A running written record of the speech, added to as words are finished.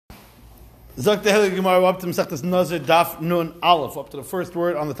Zok the Helig Gemara up to Masechtas Nazir Daf Nun Aleph, up to the first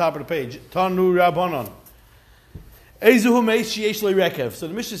word on the top of the page. Tanu Rabbanon. Ezuhu Meish Yesh Lo Rekev. So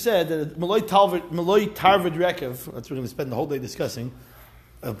the Mishnah said that Maloi Tarvid Rekev. That's what we're going to spend the whole day discussing.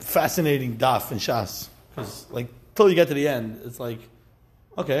 A fascinating daf in Shas, because like till you get to the end, it's like,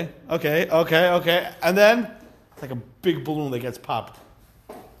 okay, and then it's like a big balloon that gets popped.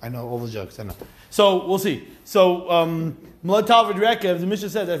 I know all the jokes. I know. So we'll see. So Maloi Tarvid Rekev. The Mishnah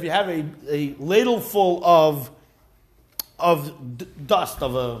said that if you have a ladle full of dust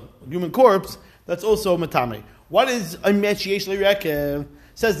of a human corpse, that's also matame. What is a Meish Yesh Lo Rekev?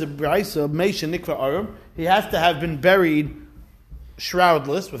 Says the Brisa Meish Nikva Arum. He has to have been buried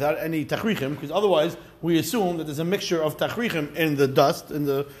shroudless, without any tachrichim, because otherwise we assume that there's a mixture of tachrichim in the dust, in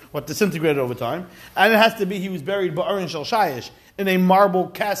the what disintegrated over time, and it has to be he was buried ba'arin shel shayish, in a marble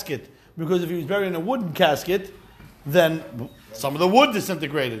casket, because if he was buried in a wooden casket, then some of the wood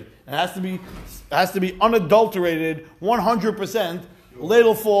disintegrated. It has to be unadulterated, 100%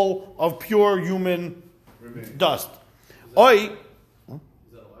 ladle full of pure human dust. Oi.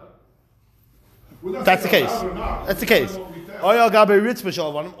 That's the case. That's the case. Or he has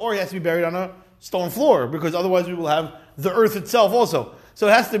to be buried on a stone floor, because otherwise we will have the earth itself also. So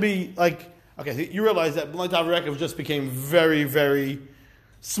it has to be like, okay, so you realize that B'nai Tav just became very, very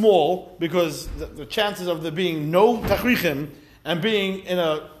small, because the chances of there being no tachrichim and being in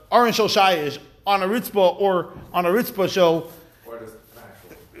a orange shel shayish on a ritzpah or on a ritzpah shel. Or just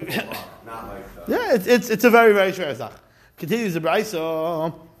actual, not like that. Yeah, it's a very, very shver zach. Continues the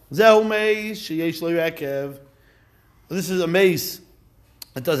Brisa. Zehu Meish Yesh Lo Rekev. This is a mace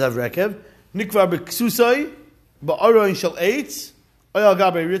that does have rekev. Nikva b'ksusai ba'aroin shel eitz oyal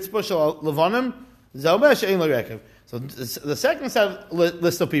gabe ritzpa shel levanim zehu meish ein lo rekev. So the second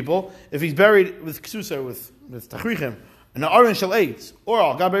list of people, if he's buried with ksusai with tachrichim and aroin shel eitz or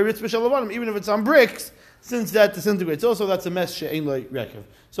al gabe ritzpa shel levanim, even if it's on bricks, since that disintegrates, also that's a mesh she'ein lo rekev.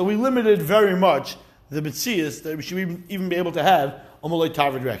 So we limited very much the mitzias that we should even be able to have a Maloi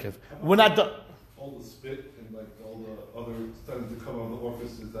Tarvid rekev. We're not done. All the spit and like all the other things that come on the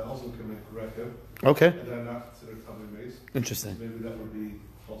orifices that also can make rekev. Okay. And they're not considered common mace. Interesting. Maybe that would be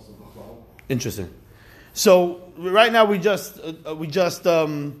also the flow. Interesting. So right now we just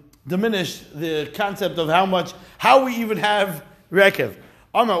diminished the concept of how we even have rekev.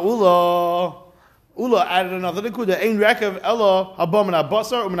 Amar Ula added another nikuda. Ein rekev ella habam and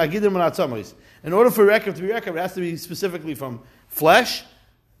abasar u'menagidim and atzamos. In order for rekev to be rekev, it has to be specifically from flesh,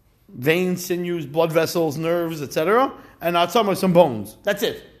 veins, sinews, blood vessels, nerves, etc., and atzamos, some bones. That's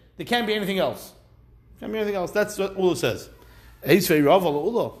it. There can't be anything else. Can't be anything else. That's what Ula says. Rekev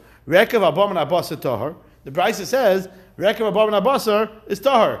abam and abasar tahar. The Brisa says rekev abam and abasar is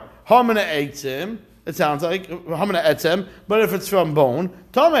tahar. Hamina eitzim. It sounds like hamina etzem, but if it's from bone,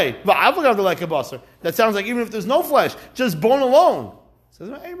 tamei. That sounds like even if there's no flesh, just bone alone. It says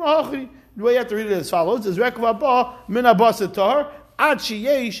the way you have to read it as follows: "Is rekev abah min abasar tahar ad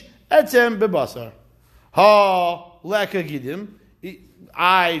sheyesh etzem bebasar ha leka gidim."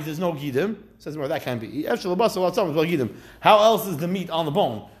 There's no gidim. Says well, that can't be. How else is the meat on the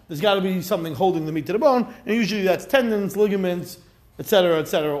bone? There's got to be something holding the meat to the bone, and usually that's tendons, ligaments,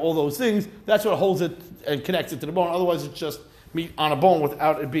 etc., all those things. That's what holds it and connects it to the bone. Otherwise, it's just meat on a bone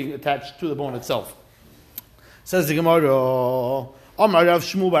without it being attached to the bone itself. Says the Gemara, Amar Rav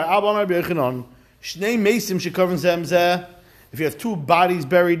Shmuel bar Abba Amar B'Yechanan, Shnei Meisim shekavin zem zeh. If you have two bodies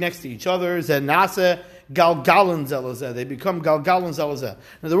buried next to each other, zeh nase galgalan zelazeh. They become galgalan zelazeh.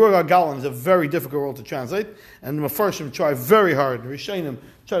 Now the word galgalan is a very difficult word to translate, and the Mefarshim try very hard. Rishonim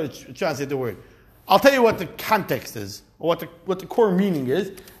try to translate the word. I'll tell you what the context is, or what the core meaning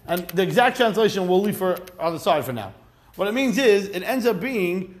is, and the exact translation we'll leave on the side for now. What it means is, it ends up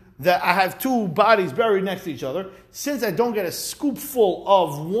being that I have two bodies buried next to each other. Since I don't get a scoop full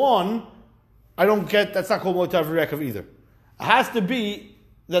of one, that's not called Maloi Tarvid rekev either. It has to be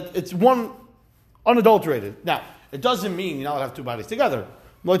that it's one unadulterated. Now, it doesn't mean you're not allowed to have two bodies together.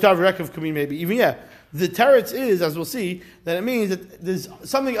 Maloi Tarvid rekev could mean maybe even, yeah. The teretz is, as we'll see, that it means that there's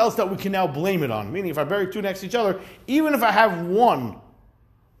something else that we can now blame it on. Meaning, if I bury two next to each other, even if I have one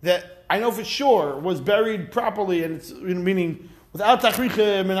that I know for sure was buried properly, and it's meaning without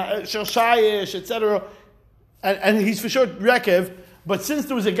tachrichim and shel shayish, etc., and he's for sure rekev, but since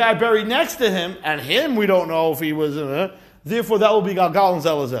there was a guy buried next to him, and him we don't know if he was in it, therefore that will be galgal and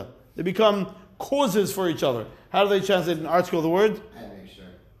zelazeh. They become causes for each other. How do they translate in art school the word? Admixture.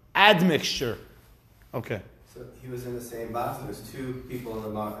 Admixture. Okay. So he was in the same box, and there's two people in the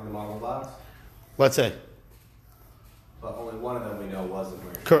marble box? Let's say. But only one of them we know wasn't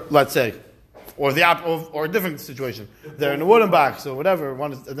wearing. Let's say. or or a different situation. They're in a wooden box or whatever.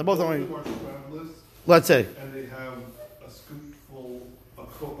 One is, they're both only. Let's say. And they have a scoopful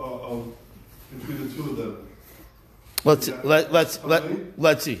of between the two of them. Let's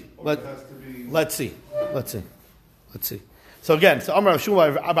see. So again, Amar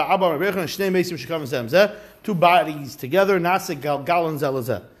Shmuel Abba Rebbeinu Shnei Meisim Shekavan Zeh, two bodies together. Nase Galan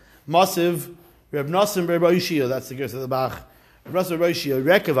Zelazeh. Massive Reb Nasim Reb Oishia. That's the Gersa of the Bach. Reb Nasim Reb Oishia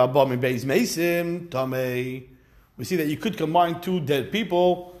Rekev Abba Beis Meisim Tamei. We see that you could combine two dead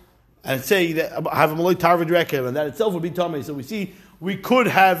people and say that have a Malay Tarvid Rekev, and that itself would be Tamei. So we see we could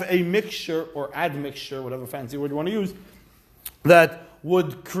have a mixture or admixture, whatever fancy word you want to use, that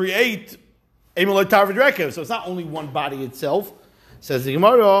would create a Malay Tarvid Rekev. So it's not only one body itself. Says the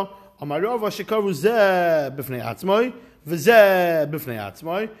Gemara, Amarava Shekaru Zeh Bifnei Atzmoi, V'Zeh Bifnei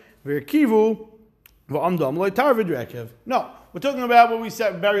Atzmoi, V'Rekivu, V'Amdo Malay Tarvid Rekev. No, we're talking about when we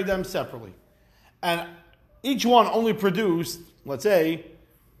buried them separately. And each one only produced, let's say,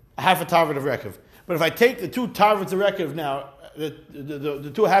 half a Tarvid of Rekev. But if I take the two Tarvids of Rekev now,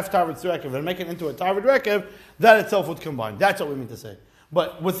 the two half Tarvids of Rekev and make it into a Tarvid Rekev, that itself would combine. That's what we mean to say.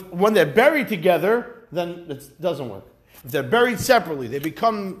 But when they're buried together, then it doesn't work. If they're buried separately, they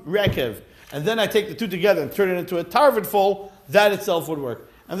become Rekev, and then I take the two together and turn it into a Tarvid full, that itself would work.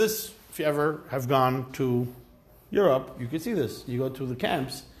 And this, if you ever have gone to Europe, you can see this. You go to the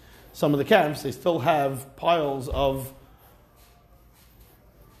camps, some of the camps, they still have piles of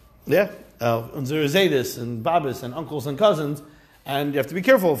Zeris and Babis and uncles and cousins, and you have to be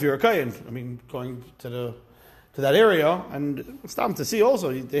careful if you're a Kayan. I mean, going to that area, and it's time to see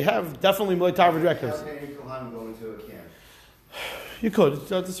also, they have definitely Malay Tarvid records. How can any Kohanim go into a camp? You could.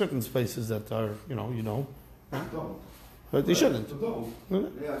 There's certain spaces that are, Don't. But they shouldn't. Don't.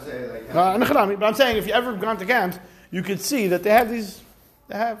 I'm saying, But I'm saying, if you ever gone to camps, you could see that they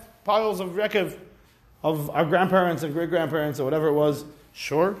have piles of rekev of our grandparents and great-grandparents or whatever it was.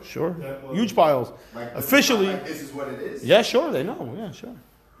 Sure. Huge piles. Officially. This is what it is? Yeah, sure, they know. Yeah, sure.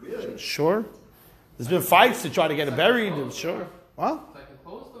 Really? Sure. There's been fights to try to get it buried. Sure. What?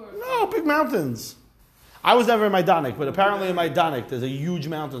 No, big mountains. I was never in Majdanek, but apparently in Majdanek there's a huge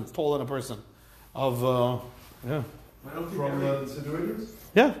mountain, it's taller than a person. From the incinerators?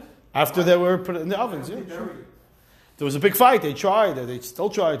 Yeah. After they were put in the ovens, yeah. Sure. There was a big fight. They still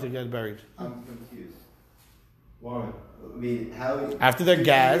tried to get it buried. I'm confused. Why? I mean, how... After they're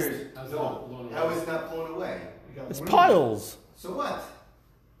gassed. How is it not blown away? It's piles. So what?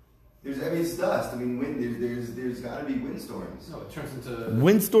 It's dust. I mean, there's got to be windstorms. No, it turns into...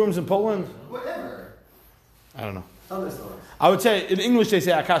 Windstorms in Poland? Whatever. I don't know. Thunderstorms. I would say, in English they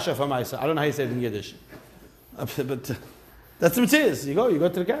say Akasha Famaisa. I don't know how you say it in Yiddish. But that's what it is. You go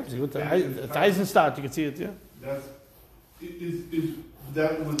to the camps. You go to Eisenstadt, you can see it, yeah.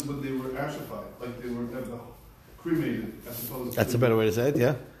 That was when they were ashified, like they were cremated, as opposed That's to... a better way to say it,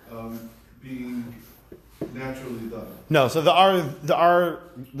 yeah. Being naturally done. No, so there are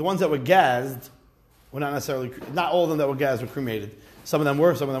the ones that were gassed were not necessarily, not all of them that were gassed were cremated. Some of them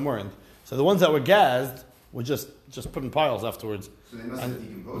were, some of them weren't. So the ones that were gassed were just put in piles afterwards. So they must have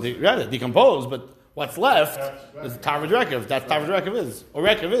decomposed. They decomposed, but what's left is Tarvid Rekev. That's Tarvid Rekev is. Or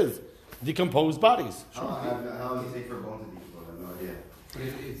Rekev is. Decomposed bodies. Sure. How long does it take for a bone to decompose? I have no idea.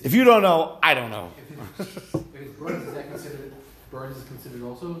 If you don't know, I don't know. If it's burns is considered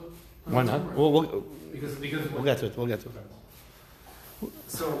also? Why not? Because We'll get to it.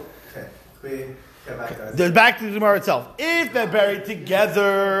 So, okay. We get back to They're back to the Gemara itself. If they're buried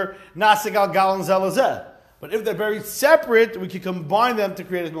together, Nasigal Gal and Zelazeh. But if they're buried separate, we can combine them to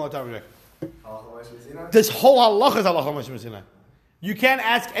create a Milatav Rekev. This whole halacha is halacha Moshe Sinai. You can't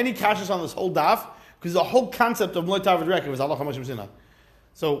ask any kashas on this whole daf because the whole concept of Milatav Rekev is halacha Moshe Sinai.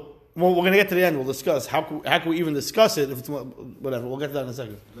 So we're going to get to the end. We'll discuss how can we even discuss it if it's whatever. We'll get to that in a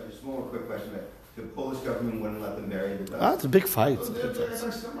second. Just one more quick question. The Polish government wouldn't let them bury the dust. It's a big fight. There's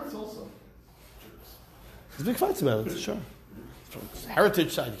our Semites also. There's big fights about it, sure. It's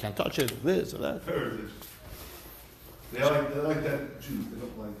heritage side, you can't touch it, this or that. Heritage. They like that Jews. They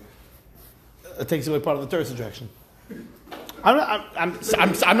don't like... It takes away part of the tourist attraction.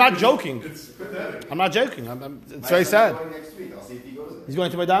 I'm not joking. It's pathetic. I'm not joking. It's very sad. Going next week. I'll see if he goes there. He's going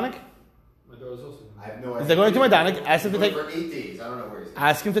to Majdanek? My daughter's also... I have no idea. If they're going to Majdanek, ask him to take... For 8 days. I don't know where he's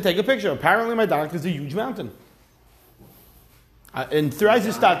Ask him to take a picture. Apparently Majdanek is a huge mountain. In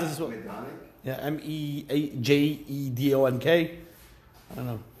Thrizastadt, this is what... Medonic? Yeah, Mejedonk. I don't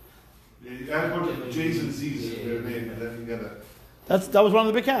know. Yeah, you add a bunch of J's and Z's in their name, and then you get a... That was one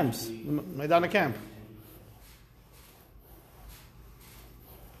of the big camps, Majdanek camp.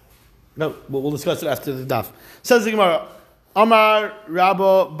 No, we'll discuss it after the daf. Says the Gemara, Amar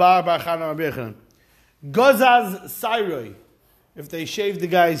Rabba Bar Bar Chana Rabbi Yochanan. Gozaz Sairoi. If they shaved the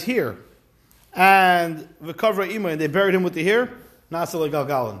guy's hair and v'kavra ima and they buried him with the hair, nasa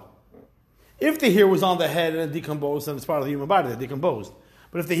legalgalan. If the hair was on the head and it decomposed, then it's part of the human body that decomposed.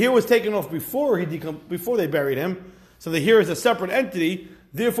 But if the hair was taken off before they buried him, so the hair is a separate entity.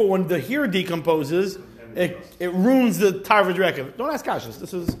 Therefore, when the hair decomposes, it ruins the Tarvid Rekev. Don't ask Kashas.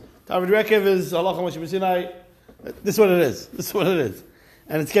 This is Tarvid Rekev is halacha Moshe Sinai. This is what it is. This is what it is,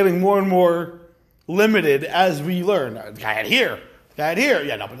 and it's getting more and more limited as we learn. The guy had hair. The guy had hair.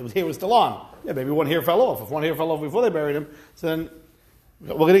 Yeah, no, but the hair was still on. Yeah, maybe one hair fell off. If one hair fell off before they buried him, so then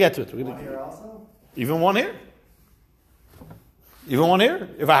we're going to get to it. One hair also? Even one hair. Even one hair.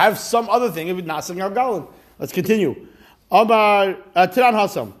 If I have some other thing, it would not sing our galon. Let's continue. Amar Tiran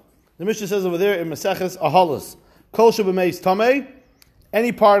Hasam. The Mishnah says over there in Maseches Ahalos, Kol Shabameis Tameh.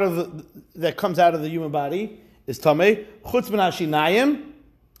 Any part of that comes out of the human body is Tameh. Chutz Ben Hashinayim,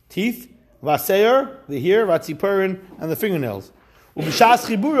 teeth. Vaseir, the hair, Vatzipurin, and the fingernails. Ubishas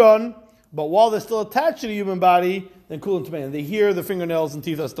Chiburon, but while they're still attached to the human body, then Kulan Tameh. And the hair, the fingernails, and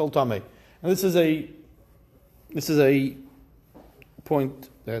teeth are still Tameh. And this is a point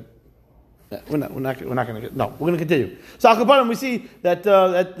that we're not going to get. No, we're going to continue. So Akapanim, we see that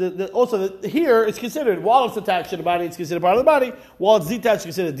also the hair is considered, while it's attached to the body, it's considered part of the body. While it's detached,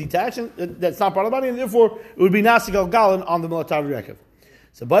 it's considered detached, and that's not part of the body, and therefore it would be Nasik al Galan on the Milatav Rekev.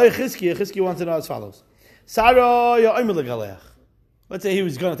 So by Chizkiah wants to know as follows. Let's say he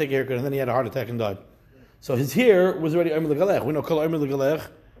was going to take a haircut and then he had a heart attack and died. So his hair was already Omer Legalech. We know Kol Omer Legalech,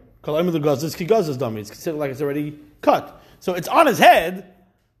 Kol Omer Legazes, Ki Gazes Dami. It's considered like it's already cut. So it's on his head,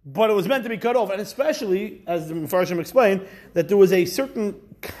 but it was meant to be cut off. And especially, as the Mepharshim explained, that there was a certain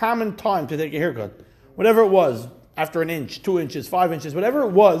common time to take a haircut. Whatever it was, after an inch, 2 inches, 5 inches, whatever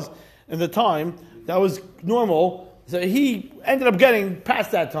it was in the time, that was normal. So he ended up getting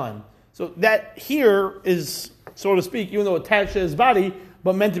past that time. So that here is, so to speak, even though attached to his body,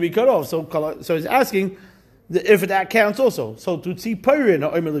 but meant to be cut off. So he's asking if that counts also. So to see Peirin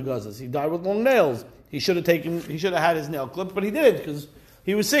or Omer Legazes, he died with long nails. He should have had his nail clipped, but he didn't because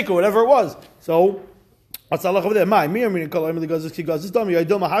he was sick or whatever it was. So what's the halach over there?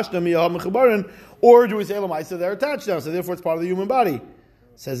 Or do we say Lamaisa they're attached now, so therefore it's part of the human body?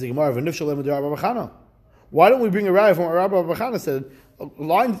 Says the Gemara, why don't we bring a raya from what Rabbi Bachana said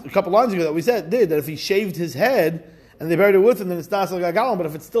a couple lines ago that we said that if he shaved his head and they buried it with him, then it's Nasal Gagalon. But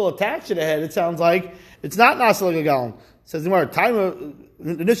if it's still attached to the head, it sounds like it's not Nasal Gagalon. Says the Gemara, time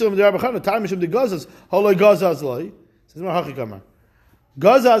initially Rabbi Bachana, time Mishum de Gazas, Holoi Gazaz Loi. Says the Gemara, Hachikamar.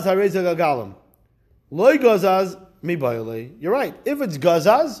 Gazaz Hareza Gagalon. Loi Gazaz Mi Bayolei. You're right. If it's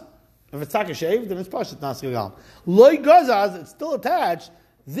Gazaz, if it's taka shaved, then it's Pashat Nasal Gagalon. Loi Gazaz, it's still attached.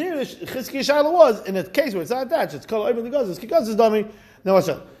 There, Chizkiah Shaila was in a case where it's not attached. It's called Omer Legazes. Kigazes dummy. Now watch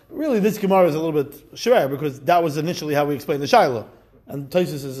out. Really, this Gemara is a little bit shver because that was initially how we explained the Shaila, and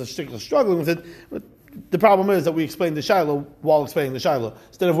Tosfos is struggling with it. But the problem is that we explained the Shaila while explaining the Shaila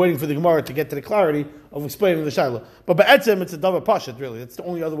instead of waiting for the Gemara to get to the clarity of explaining the Shaila. But Be'etzem, it's a davar pashut. Really, it's the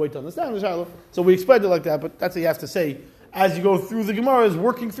only other way to understand the Shaila. So we explained it like that. But that's what you have to say as you go through the Gemara is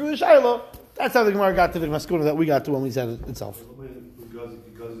working through the Shaila. That's how the Gemara got to the Maskuna that we got to when we said it itself.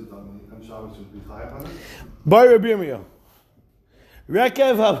 By Rabbi Yirmiyah,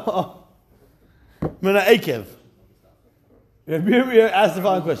 Rekev haba mina Ekev. Rabbi Yirmiyah asked the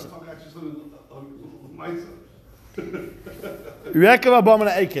following question. Rekev haba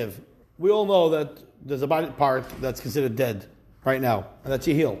mina Ekev. We all know that there's a body part that's considered dead right now, and that's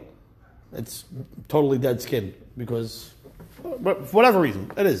your heel. It's totally dead skin because, for whatever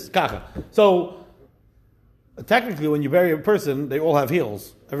reason, it is kaka. So technically, when you bury a person, they all have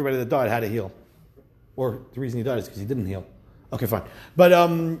heels. Everybody that died had a heel. Or the reason he died is because he didn't heal. Okay, fine. But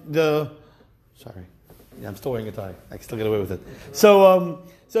sorry. Yeah, I'm still wearing a tie. I can still get away with it. So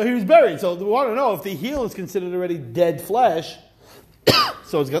he was buried. So we want to know if the heel is considered already dead flesh.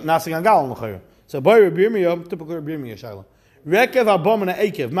 So it's got nasing on gal l'chayr. So by Rabbi Yirmiyah, typical Rabbi Yirmiyah shaila. Rekev haba mina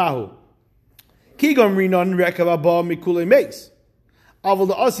ekev mahu. Kigam rinon rekev haba mikulei meis. Avol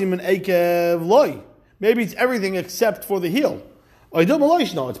the asim and ekev loy. Maybe it's everything except for the heel. No,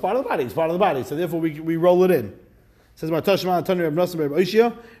 it's part of the body. It's part of the body. So therefore we roll it in. It says even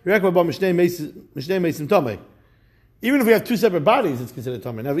if we have two separate bodies, it's considered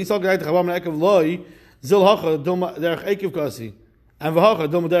tamei. Now, it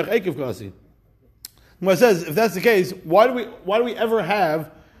says if that's the case, why do we ever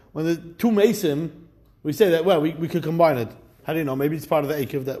have when the two mason? We say that we could combine it. How do you know? Maybe it's part of the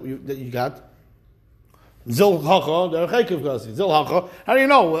ekev that you got. Zil hacha, Zil hacha. How do you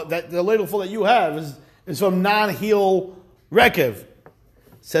know that the ladleful that you have is from non-heel Rekev.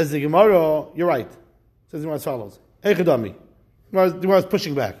 Says the Gemara, you're right. Says the Gemara as follows. Echadami. The Gemara is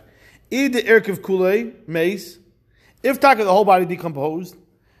pushing back. Id the Erkev Kulei, mace. If taka the whole body decomposed,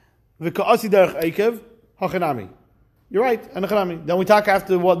 v'ka'asi derech Eikev, hachanami. You're right, and hachanami. Then we talk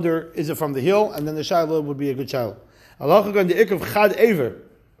after the wonder, is it from the heel? And then the shiloh would be a good shiloh. Halacha the Erkev Chad Ever.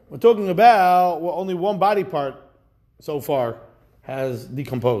 We're talking about only one body part so far has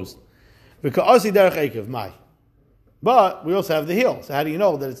decomposed. V'ka'asi derech Eikev, mai. But we also have the heel. So how do you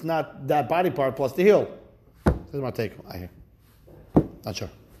know that it's not that body part plus the heel? This is my take. I hear. Not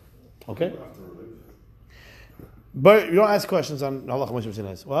sure. Okay. But you don't ask questions on halacha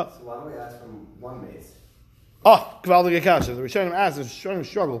mishum. What? So why don't we ask from one mace? Oh, kvaldige kasha. The Rishonim ask, the Rishonim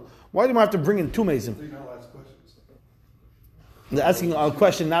struggle. Why do we have to bring in two mason? They're asking a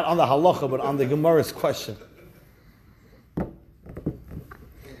question not on the halacha, but on the Gemara's question.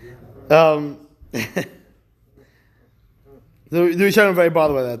 The Rishonim are very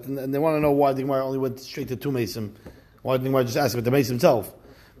bothered by that, and they want to know why the Gemara only went straight to two mason. Why didn't the Gemara just ask about the mace himself?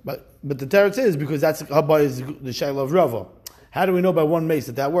 But the teretz is because that's Habba is the Shaila of Rava. How do we know by one mace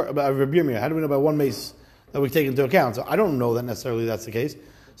that works? About Rabbi Yirmiyah, how do we know by one mace that we take into account? So I don't know that necessarily that's the case.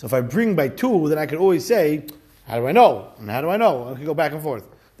 So if I bring by two, then I could always say, how do I know? And how do I know? I can go back and forth.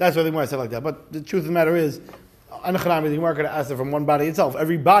 That's why the Gemara said like that. But the truth of the matter is, Anachanami, the Gemara could have asked it from one body itself.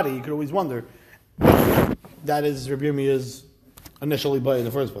 Every body, you could always wonder. That is Rabbi Yirmiyah's initially by in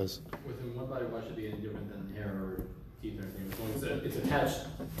the first place. Within one body, why should it be any different than hair or teeth or anything? As long as it's attached.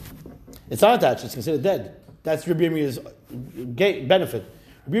 It's not attached, it's considered dead. That's Rabbi Yirmiyah's benefit.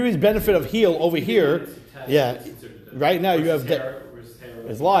 Rabbi Yirmiyah's benefit of heel over here, yeah, right now you have dead.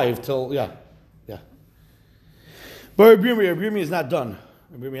 It's live till, yeah. But Rabbi Yirmiyah is not done.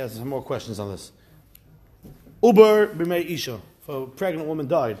 Rabbi Yirmiyah has some more questions on this. Uber b'mei isha. If a pregnant woman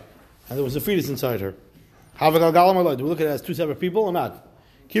died, and there was a fetus inside her. Do we look at it as two separate people or not?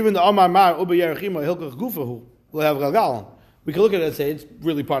 We can look at it and say it's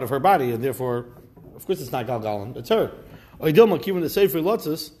really part of her body, and therefore, of course, it's not galgalan. It's her. It's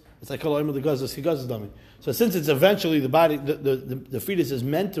like so. Since it's eventually the body, the fetus is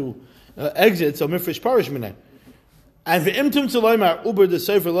meant to exit, so mifresh parish minay. And v'imtum tzaloymar uber the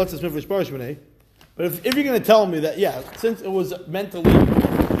sefer lotzes mifresh parish minay. But if you're going to tell me that, yeah, since it was meant to leave,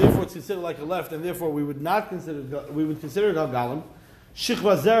 therefore it's considered like a left, and therefore we would consider galgalan.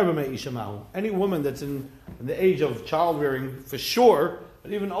 Any woman that's in the age of childbearing, for sure,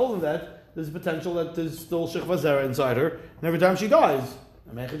 but even older than that, there's potential that there's still shikva zera inside her, and every time she dies,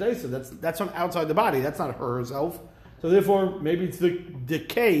 that's from outside the body. That's not her herself. So therefore, maybe it's the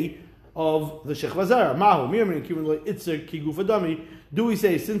decay of the shikva zera. Do we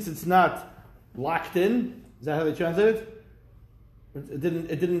say since it's not locked in? Is that how they translate it? It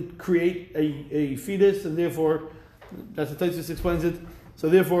didn't create a fetus, and therefore that's the Tosfos explains it. So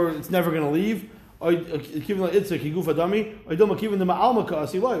therefore, it's never going to leave. Or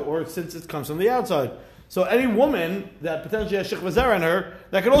since it comes from the outside. So any woman that potentially has shikva zera in her,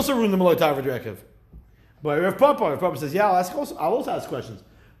 that could also ruin the Malay Tavid Rekev. But Rav Papa says, yeah, I'll also ask questions.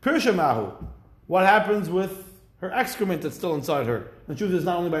 Pirsha Mahu, what happens with her excrement that's still inside her? The truth is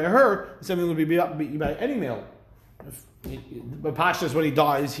not only by her, it's something that would be by any male. But Pashas, when he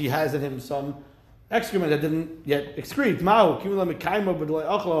dies, he has in him some excrement that didn't yet excrete.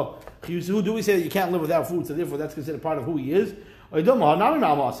 Who do we say that you can't live without food? So therefore, that's considered part of who he is. Or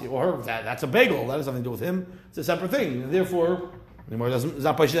that's a bagel. That has nothing to do with him. It's a separate thing. And therefore, it's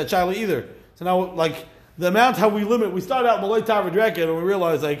not Pashi that child either. So now, like the amount how we limit, we start out Malay Tavid Rekev, and we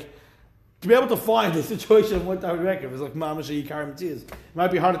realize like to be able to find a situation of Malay Tavid Rekev is like Mamash Yikar Mitzias. It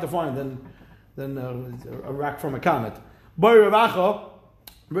might be harder to find than a rack from a comet.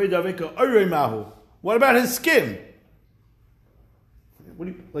 What about his skin? What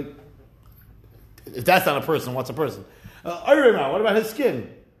do you like? If that's not a person, what's a person? What about his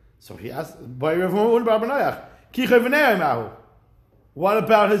skin? So he asked, what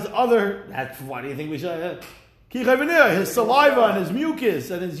about his other? Why do you think we should? His saliva and his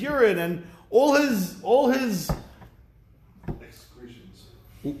mucus and his urine and all his excretions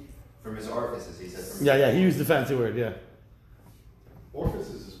from his orifices. He said. Yeah. He used the fancy word. Yeah.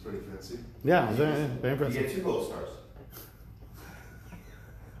 Orifices is pretty fancy. Yeah, very impressive. You get 2 gold stars.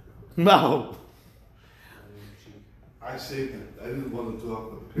 No. I saved it. I didn't want to talk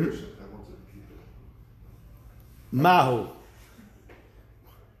about the parachute. I wanted to keep it. Mahu.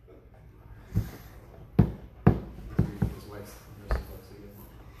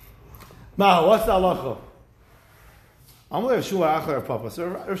 Mahu, what's the halacha? I'm going to have Shua Achar of Papa.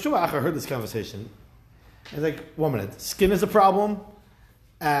 So Shua Achar heard this conversation. He's like, 1 minute. Skin is a problem.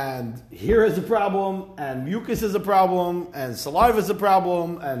 and hair is a problem, and mucus is a problem, and saliva is a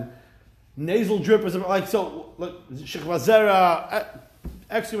problem, and nasal drip is a problem. Like, so, look, shechvazera,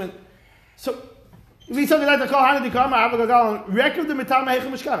 excrement. So, so when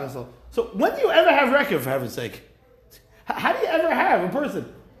do you ever have rekev, for heaven's sake? How do you ever have a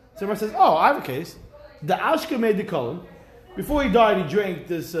person? Someone says, oh, I have a case. The Ashka made the column. Before he died, he drank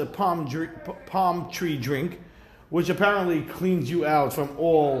this palm tree drink, which apparently cleans you out from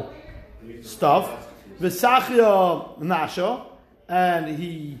all stuff. V'sachia nasha, and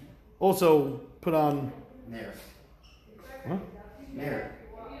he also put on Nair. what? Nair.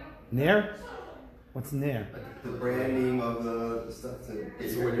 Nair? What's Nair? The brand name of the stuff to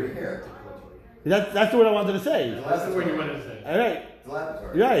get your hair. That's what I wanted to say. That's the word you wanted to say. All right, The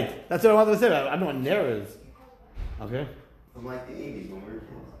laboratory. you're right. That's what I wanted to say. I don't know what Nair is. Okay. From like the 80s when we were kids.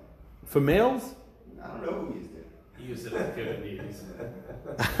 For males? I don't know who used it. He used it as a kid in the 80s.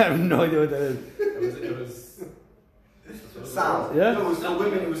 I have no idea what that is. It was Solid. Yeah? No, it was for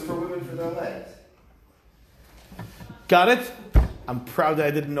women. It was for women for their legs. Got it? I'm proud that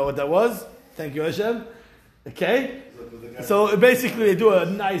I didn't know what that was. Thank you, Hashem. Okay? So basically they do a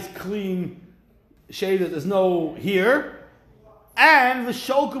nice clean shave that there's no hair. And the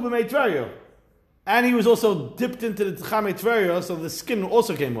shulku b'meitverio. And he was also dipped into the tchame tverio, so the skin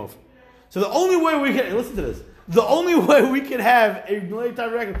also came off. So the only way we can, listen to this, the only way we can have a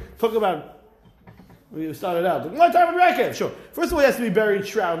military record, talk about, we started out, military record, sure. First of all, he has to be buried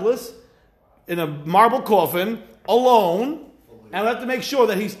shroudless, in a marble coffin, alone, and we have to make sure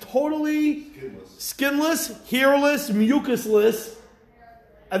that he's totally skinless, hairless, mucusless,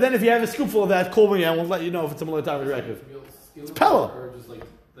 and then if you have a scoopful of that, call me and we'll let you know if it's a military record. It's Pella. Or just like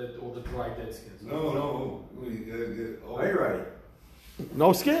all the dry dead skins. No. Are you right?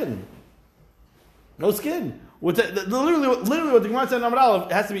 No skin. No skin. Literally what the Gemara said in Amar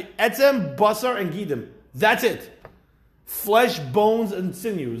Aleph, it has to be etzem, basar, and gidim. That's it. Flesh, bones, and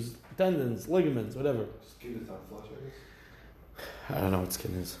sinews, tendons, ligaments, whatever. Skin is not flesh, I guess. I don't know what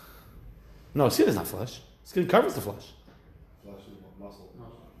skin is. No, skin is not flesh. Skin covers the flesh. Flesh is muscle.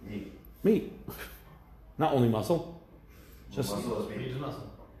 Meat. Not only muscle. Just muscle is Meat meat. is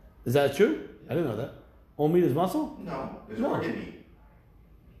muscle. is that true? I didn't know that. All meat is muscle? No, there's No. organ meat,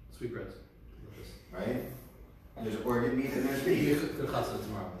 Sweetbreads. right? There's organ meat and there's Maybe meat. good chasa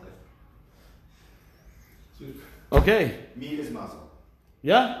tomorrow. Okay. Meat is muscle.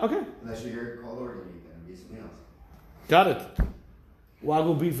 Yeah? Okay. Unless you hear it called organ meat, then it'd be something else. Got it.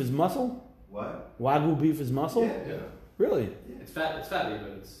 Wagyu beef is muscle? What? Wagyu beef is muscle? Yeah. Really? It's fatty,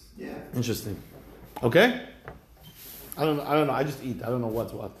 but it's Yeah. Interesting. Okay. I don't know. I just eat. I don't know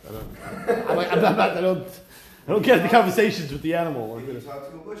what's what. I don't get the conversations with the animal. If you talk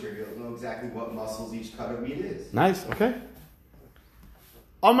to a butcher, he'll know exactly what muscles each cut of meat is. Nice. Okay.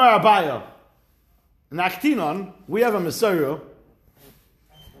 Omar Abaya. In Aktinon, we have a Messiah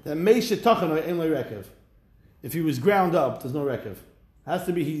that Meishe Tachanoi Ein Lo Rekev. If he was ground up, there's no Rekev. Has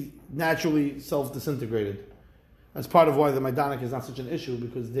to be he naturally self-disintegrated. That's part of why the Maidanik is not such an issue,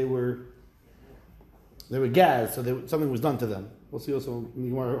 because they were gassed, so something was done to them. We'll see also in the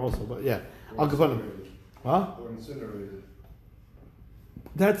Gemara also, but yeah. Al Kapanim. Huh? Or incinerated.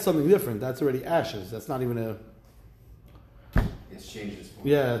 That's something different. That's already ashes. That's not even a... It's changed its form.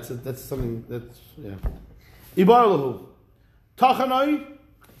 Yeah, that's something that's... Yeah. Ibar lahu. Tachanoi...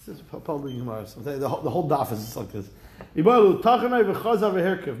 This is probably Gemara. The whole daf is like this. Ibar lahu. Tachanoi v'chaza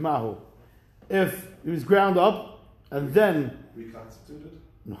v'herkev mahu. If he was ground up, and then... Reconstituted?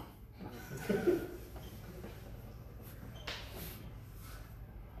 No.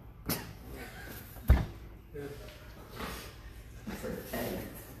 It's like a tank.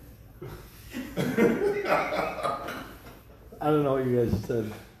 I don't know what you guys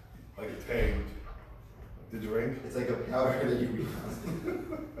said. Like a tank. The drink? It's like a powder that you reconstitute.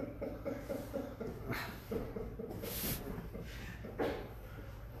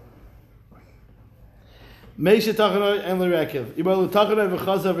 Meishe tachanoi and l'rekev. Ibalu tachanoi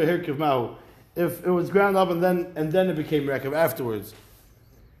v'chaza v'herkev mahu. If it was ground up and then it became rekev afterwards.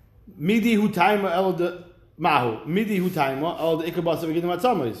 Midi hu taima el de mahu. Midi hu taima el de ikka basa v'gidim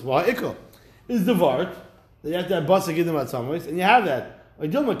atzamois. Well, ikka is the vart that you have to have basa v'gidim atzamois, and you have that.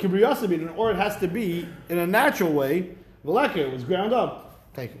 Like Dilma kibriyasabin, or it has to be in a natural way. V'leka, it was ground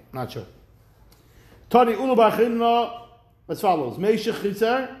up. Take it. Not sure. Tani ulu b'achinna. As follows: Meishach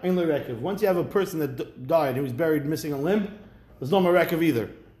Chitzer and Lerekev. Once you have a person that died who was buried missing a limb, there's no more Rekev either.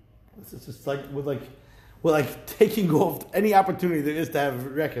 It's just like we're taking off any opportunity there is to have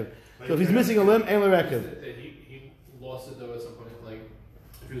Rekev. So if he's missing a limb, and Lerekev. He lost it though at some point. Like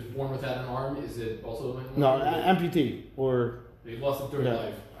if he was born without an arm, is it also No, amputee or He lost it during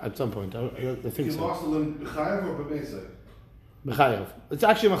life. At some point. I think He so. lost a limb, B'chayev or B'meisei? B'chayev. It's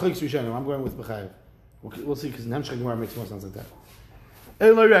actually Machlokes Rishonim. I'm going with B'chayev. We'll see, because in Hemshech Gemara makes more sense like that.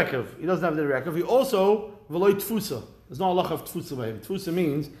 Eloi Rekev. He doesn't have the Rekev. He also, V'loi Tfusa. There's no halacha of Tfusa by him. Tfusa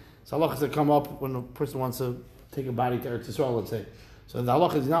means, it's halachas that come up when a person wants to take a body to Eretz Yisrael, let's say. So the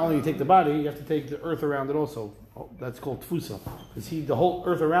halacha is not only you take the body, you have to take the earth around it also. That's called Tfusa. Because the whole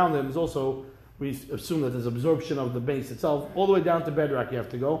earth around him is also, we assume that there's absorption of the base itself, all the way down to bedrock you have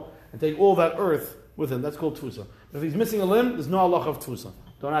to go, and take all that earth with him. That's called Tfusa. But if he's missing a limb, there's no halacha of Tfusa.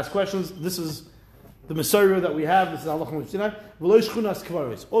 Don't ask questions. This is the Messiah that we have. This is halacha of Sinai. V'lo shchunas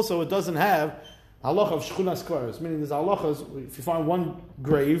kvaros. Also, it doesn't have halacha of shchunas kvaros, meaning there's halachas, if you find one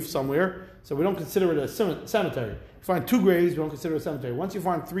grave somewhere, so we don't consider it a cemetery. If you find 2 graves, we don't consider it a cemetery. Once you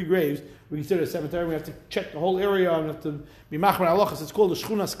find 3 graves, we consider it a cemetery. We have to check the whole area and we have to be machmer halachas. It's called a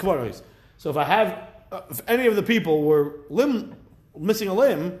shchunas kvaros. So if any of the people were missing a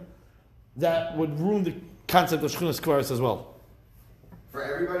limb, that would ruin the concept of shchunas kvaros as well. For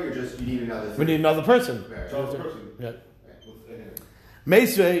everybody, or just you need another? We need another person. Right. Another person. Yeah. With a hand.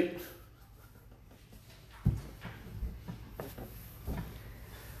 Meisvei.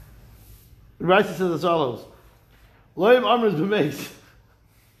 The Rabbi says as follows: Loim Amrus b'meis.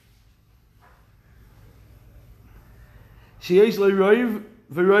 Sheyesh lo'roiv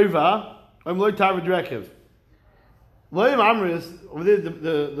v'roiva. I'm loy tavid rekev. Loim Amrus. Over there,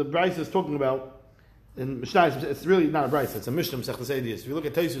 the Bryce is talking about in Mishnah. It's really not a Bryce. It's a Mishnah. If you look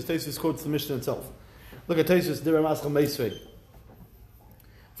at Taisus quotes the Mishnah itself. Look at Taisus. Direi Maschal Meisvei.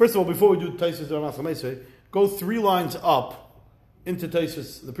 First of all, before we do Taisus Direi Maschal Meisvei, go 3 lines up into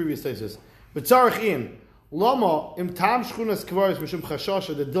Taisus, the previous Taisus. B'tzarech in lama im tam shchunas kvaris mishum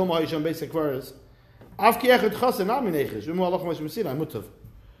chashasha the dilma ha'isham basic kvaris afki echad chasen nami nechish v'mu halach mashum sinai mutav.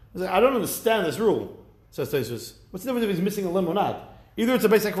 I don't understand this rule, says Taisus. What's the difference if he's missing a limb or not? Either it's a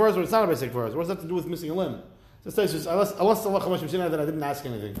basic kvaris or it's not a basic kvaris. What does that have to do with missing a limb? Says Taisus, unless the halach mashum sinai, then I didn't ask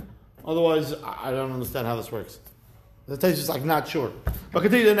anything. Otherwise, I don't understand how this works. The Taisus is like not sure. But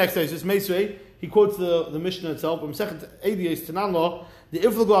continue the next Taisus. Meisvei, he quotes the Mishnah itself. The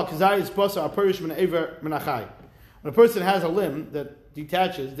iflagu kazayis basar aperish min ever menachai. When a person has a limb that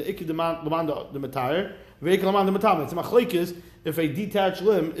detaches, the ikid the matayr, ve'ik the matam. It's a machlekes if a detached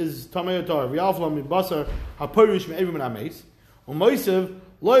limb is tamei otar. V'yalflam min basar aperish min ever menameis. U'moisev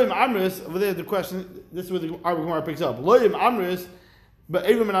loyim amris. Over there, the question. This is where the Gemara picks up. Loyim amris, but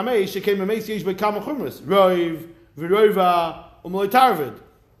ever menameis shekei memeis yesh be'kam chumras. Roiv v'roiva umloitarvid.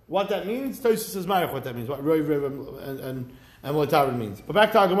 What that means? Tosis says Marich what that means. What roiv and what Tarvin means. But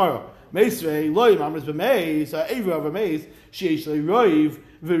back to our Gemara. Meisvei loyim amris b'meis ha'ever of a meis sheish le'roiv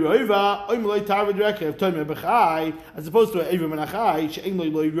v'roiva oim loy Tarvin rekev tomer b'chai as opposed to ever menachai she'ein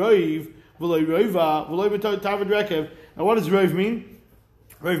loy roiv v'loy roiva v'loy Tarvin rekev. Now what does roiv mean?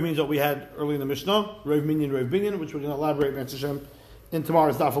 Roiv means what we had early in the Mishnah. Roiv binyan, which we're going to elaborate in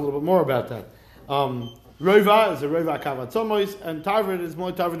tomorrow's daf a little bit more about that. Roiva is a roiva kavat somois and Tarvin is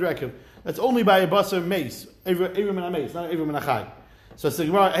more Tarvin rekev. That's only by a basar mace, Eivrim and a mace, not Eivrim and a chai. So it's the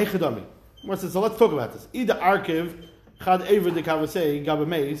Gemara Eichadami. So let's talk about this. Either Arkiv Chad Eivr de Kavasei Gaba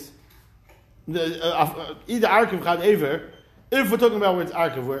mace. Either Arkiv Chad Eivr. If we're talking about where it's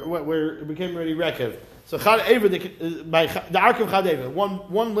Arkiv, where it became already Rekev. So Chad Eivr by the Arkiv Chad Eivr.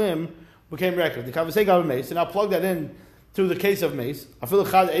 One limb became Rekev. The Kavasei Gaba mace. And I'll plug that in to the case of mace. I feel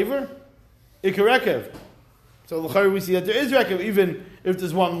Chad Eivr Ikar Rekev. So we see that there is Rekev even if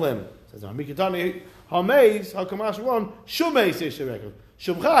there's one limb. Says Mikitani Hameis Hakamash one Shumeis Yesh Rekev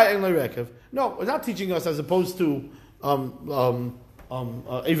Shumchai and Rekev. No, it's not teaching us as opposed to Evim and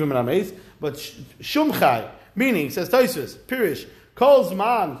Hameis, but Shumchai, meaning says Taisus Pirish calls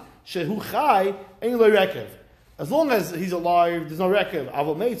man Shehu Chai and Rekev. As long as he's alive, there's no Rekev.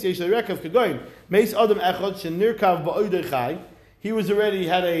 Aval Meis Yesh Rekev Kagoin Meis Adam Echad Shenirkav Ba'odei Chai. He was already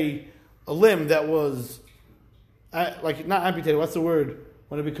had a limb that was like not amputated. What's the word?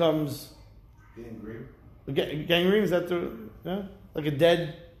 When it becomes Gangrene. Gangrene, is that like a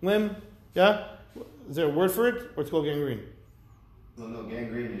dead limb? Yeah? Is there a word for it? Or it's called gangrene? No,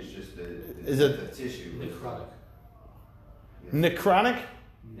 gangrene is just the tissue. Necrotic. Yeah. Necrotic?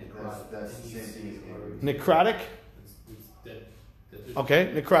 That's the same thing as gangrene. Necrotic? It's dead.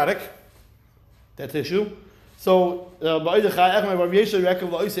 Okay, necrotic. That tissue. So,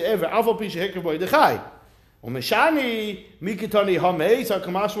 Umeshani mikitani hameis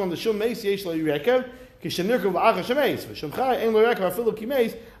hakamashwan the shum meis yesh lo yirekev kishenirkev v'achar shemeis v'shumchai ein lo yirekev afilu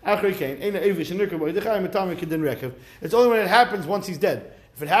kimeis achar kain ein evi shenirkev v'yidechai mitami kedin rekev. It's only when it happens once he's dead.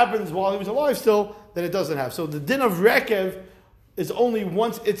 If it happens while he was alive still, then it doesn't have. So the din of rekev is only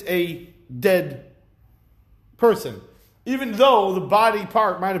once it's a dead person. Even though the body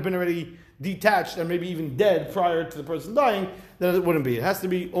part might have been already detached and maybe even dead prior to the person dying, then it wouldn't be. It has to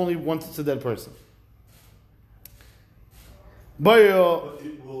be only once it's a dead person. But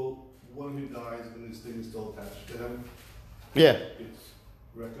it will, when he dies and this thing is still attached to him, Yeah. it's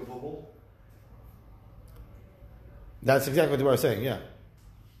recoverable. That's exactly what I was saying, yeah.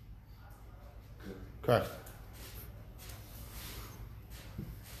 Correct.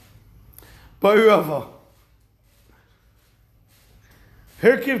 Ba'urava.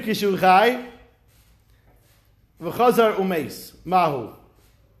 Herkiv kishu chai v'chazar umeis. Mahu.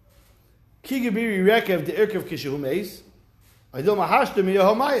 Ki gebiri rekev de erkiv kishu umeis. Adil mahashtem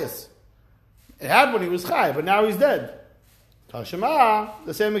yahomayis. It happened when he was chai, but now he's dead. Tashema,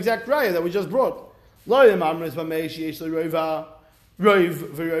 the same exact raya that we just brought. Lo yem amris b'meish yesh l'roiva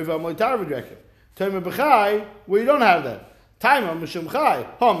roiv v'roiva moitar v'rekev. Tomer b'chai, where you don't have that. Taima mishum chai.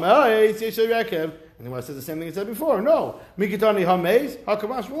 Hameis yesh l'rekev. And the one says the same thing it said before. No. Mikitani hameis,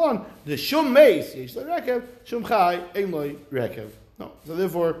 hakamash v'lon. The shum meis yesh l'rekev, shum chai, ein lo rekev. No. So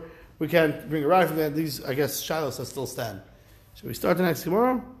therefore, we can't bring a right from that. These, I guess, shilos are still stand. Should we start the next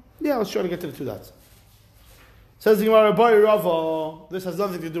tomorrow? Yeah, let's try to get to the two dots. Says the Gemara, Rava. This has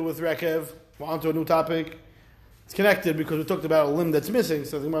nothing to do with Rekev. We're on to a new topic. It's connected because we talked about a limb that's missing.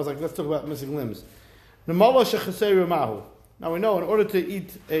 So the Gemara is like, let's talk about missing limbs. Now we know in order to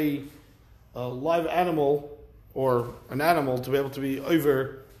eat a live animal or an animal to be able to be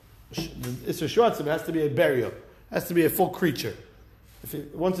over Isser Shvatzim, it has to be a burial. It has to be a full creature.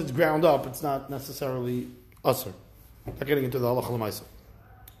 Once it's ground up, it's not necessarily usher. Not getting into the halacha l'maisa.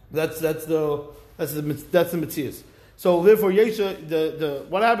 That's the mitzias. So therefore, Yesha,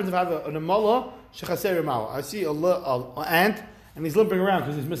 what happens if I have an amala shechaser ma'u? I see an ant and he's limping around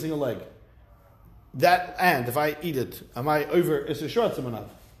because he's missing a leg. That ant, if I eat it, am I over Isser Shvatzim or not?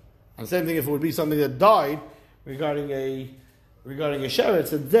 And the same thing if it would be something that died regarding a sheretz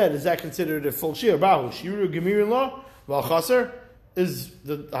that's dead. Is that considered a full shear? Bahu shiru gemir law val chaser is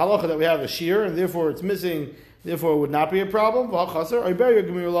the halacha that we have a shear and therefore it's missing. Therefore, it would not be a problem. Or lemaisa,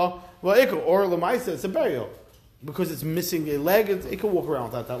 it's a burial because it's missing a leg. It can walk around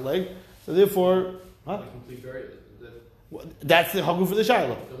without that leg. So therefore, A complete burial. That's the hagu for the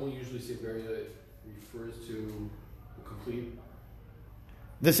shiloh. Don't we usually say burial refers to a complete?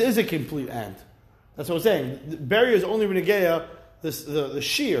 This is a complete ant. That's what I'm saying. The burial is only renegeya the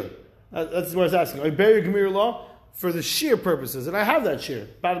shear. That's what I was asking. I bury gemir law for the shear purposes, and I have that shear.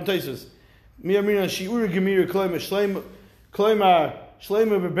 Bottom tases. Miyamina shiur gemir kloima shleima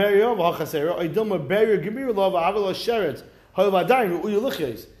beberio v'hachasera. Idilma berio gemir law v'avela sheret hoyvadayin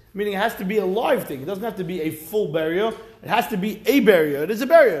uyuliches. Meaning it has to be a live thing. It doesn't have to be a full burial. It has to be a burial. It is a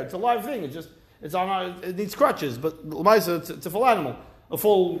burial. It's a live thing. It needs crutches, but it's a full animal, a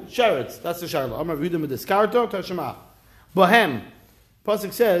full sheret. That's the shiloh. I'm reading with the skarto tashema. Bahem.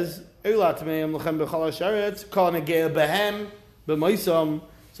 Pasuk says Eila tmeim lechem b'chal sheret kol negei behem b'maisam.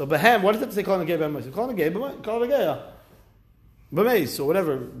 So behem, what does it say? Kol negei b'maisam. Kol negei b'meis or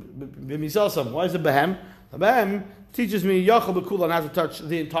whatever b'misasam. Why is it behem? The behem teaches me yachal b'kula and how to touch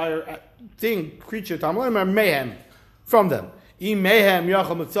the entire thing, creature. Tamlaim are mayhem from them. I mayhem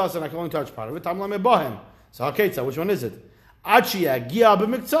yachal miktsas, I can only touch part of it. Tamlaim bohem. So haketza, which one is it? Achia gia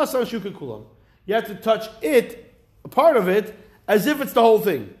b'miktsas shuka kulam. You have to touch it, a part of it, as if it's the whole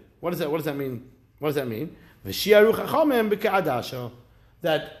thing. What does that mean? V'shiaru chachamim b'ke'adasha.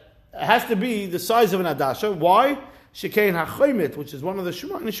 That it has to be the size of an adasha. Why? Shekein ha'choymit, which is one of the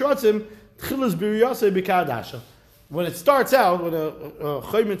shuratzim, tchilas biriyase b'ke'adasha. When it starts out, when a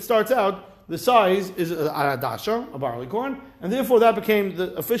choymit starts out, the size is an adasha, a barley corn, and therefore that became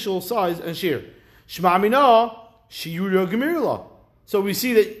the official size and shear. Shema mina shiuru gemirla. So we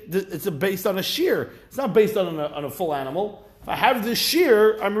see that it's based on a shear. It's not based on a full animal. If I have this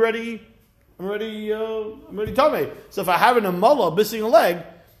shear, I'm ready tamei. So if I have an amala missing a leg,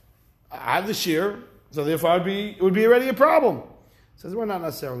 I have the shear, so therefore it would be already a problem. Says we're not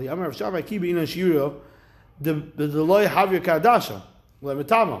necessarily. I'm Rav Shammai kibi ina shiuru the loy havir kadasha loy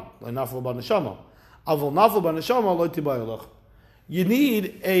metama loy nafal baneshama avol nafal baneshama loy tibayolach. You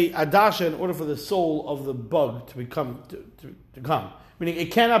need a adasha in order for the soul of the bug to come. Meaning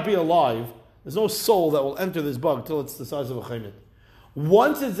it cannot be alive. There's no soul that will enter this bug till it's the size of a chaymet.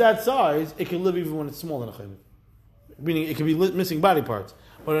 Once it's that size, it can live even when it's smaller than a chaymet. Meaning it can be missing body parts.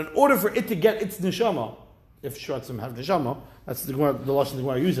 But in order for it to get its neshama, if shratzim have neshama, that's the lashon the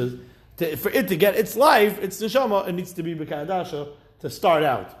Gemara uses. For it to get its life, its neshama, it needs to be b'ka'adasha to start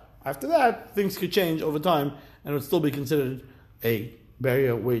out. After that, things could change over time, and it would still be considered a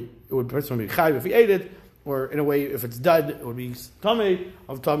burial. It would personally be chayv if he ate it, or in a way, if it's dead, it would be tamei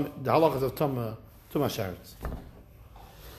of the halachas of tumah sheretz.